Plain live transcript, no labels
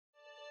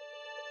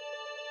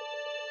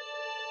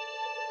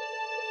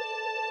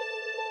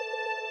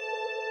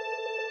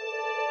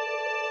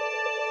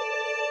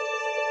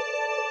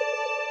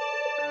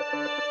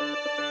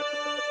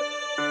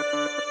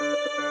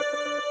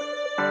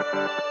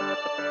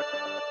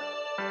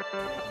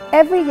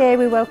Every year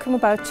we welcome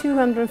about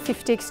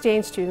 250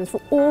 exchange students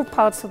from all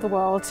parts of the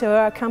world to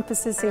our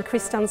campuses in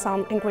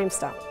Kristiansand and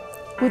Grimstad.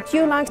 Would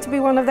you like to be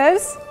one of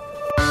those?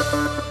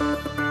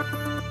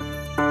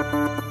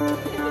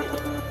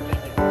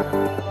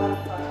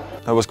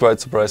 I was quite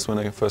surprised when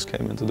I first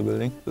came into the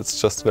building.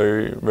 It's just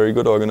very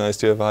good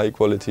organized. You have high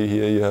quality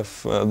here. You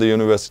have the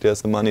university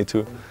has the money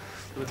to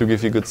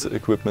give you good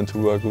equipment to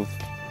work with.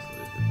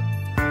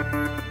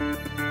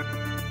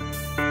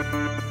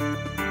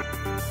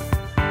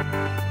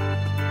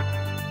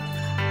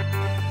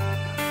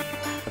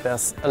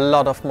 There's a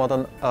lot of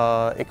modern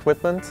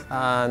equipment,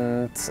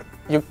 and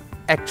you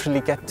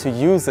actually get to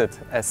use it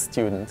as a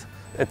student.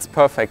 It's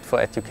perfect for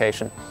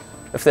education.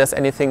 If there's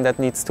anything that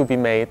needs to be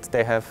made,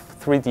 they have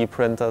 3D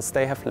printers,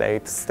 they have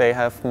lathes, they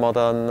have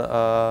modern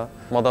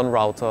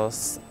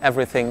routers,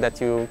 everything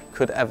that you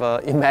could ever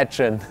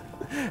imagine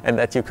and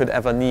that you could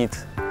ever need.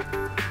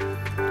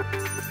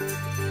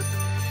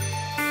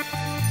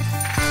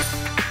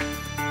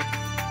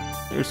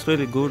 It's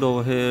really good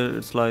over here.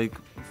 It's like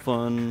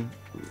fun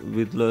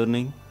with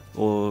learning,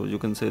 or you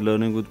can say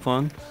learning with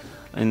fun.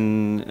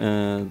 And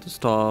the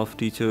staff,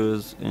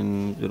 teachers,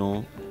 and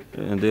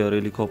and they are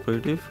really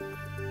cooperative.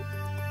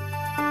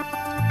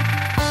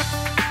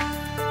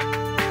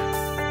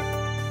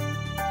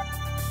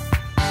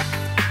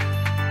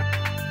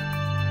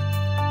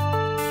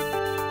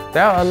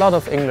 There are a lot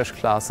of English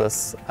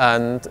classes,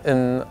 and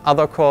in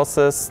other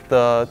courses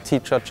the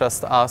teacher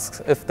just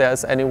asks if there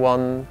is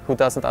anyone who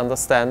doesn't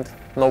understand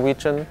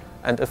Norwegian,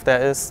 and if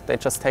there is, they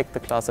just take the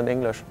class in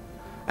English.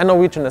 And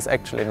Norwegian is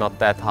actually not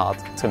that hard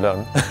to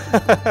learn.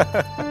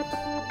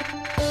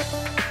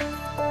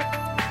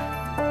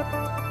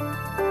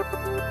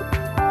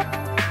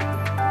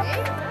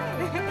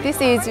 This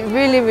is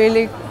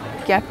really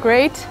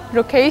great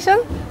location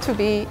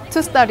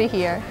to study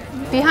here.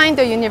 Behind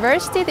the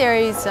university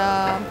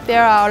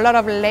there are a lot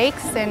of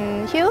lakes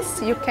and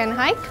hills you can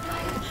hike.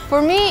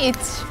 For me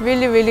it's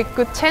really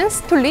good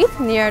chance to live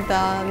near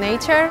the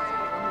nature.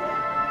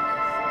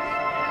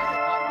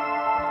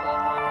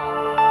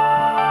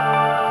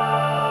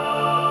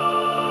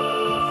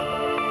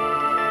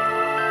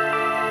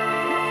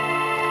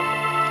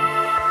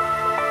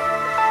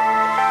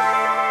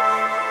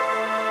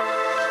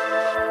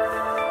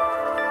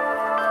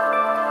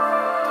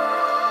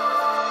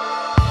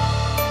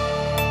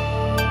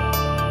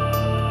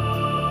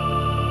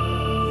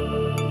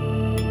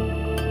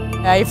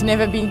 I've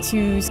never been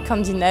to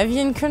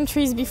Scandinavian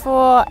countries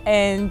before,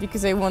 and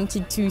because I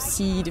wanted to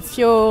see the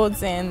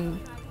fjords and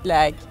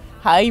like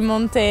high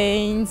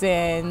mountains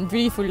and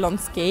beautiful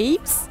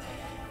landscapes,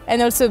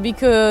 and also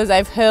because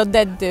I've heard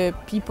that the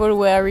people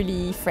were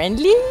really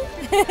friendly.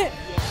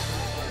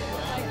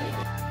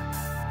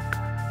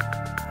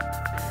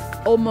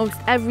 Almost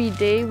every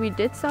day we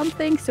did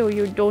something, so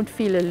you don't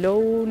feel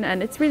alone,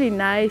 and it's really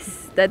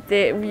nice that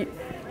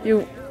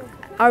you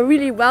are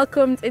really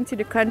welcomed into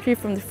the country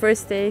from the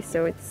first day,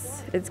 so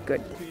it's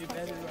good.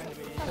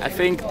 I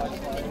think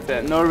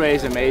that Norway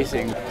is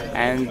amazing,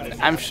 and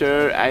I'm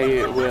sure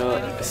I will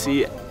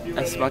see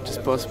as much as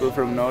possible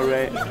from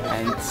Norway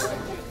and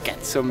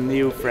get some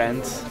new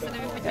friends.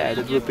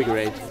 That would be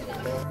great.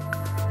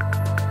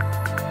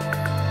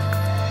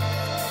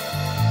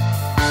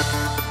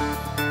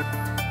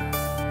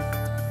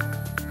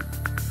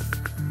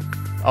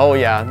 Oh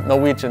yeah,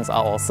 Norwegians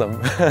are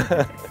awesome.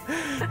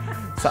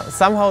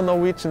 Somehow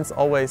Norwegians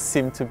always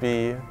seem to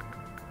be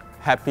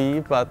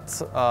happy,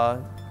 but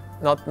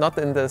not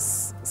in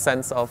this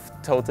sense of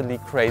totally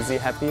crazy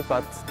happy,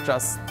 but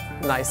just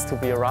nice to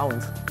be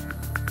around.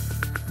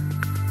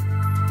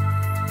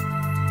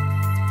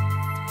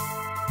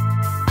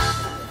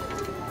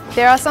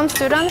 There are some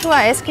students who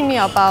are asking me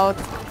about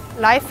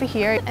life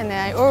here, and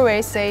I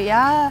always say,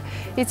 yeah,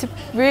 it's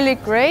really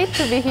great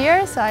to be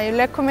here, so I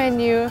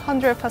recommend you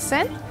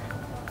 100%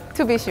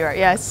 to be sure,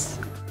 yes.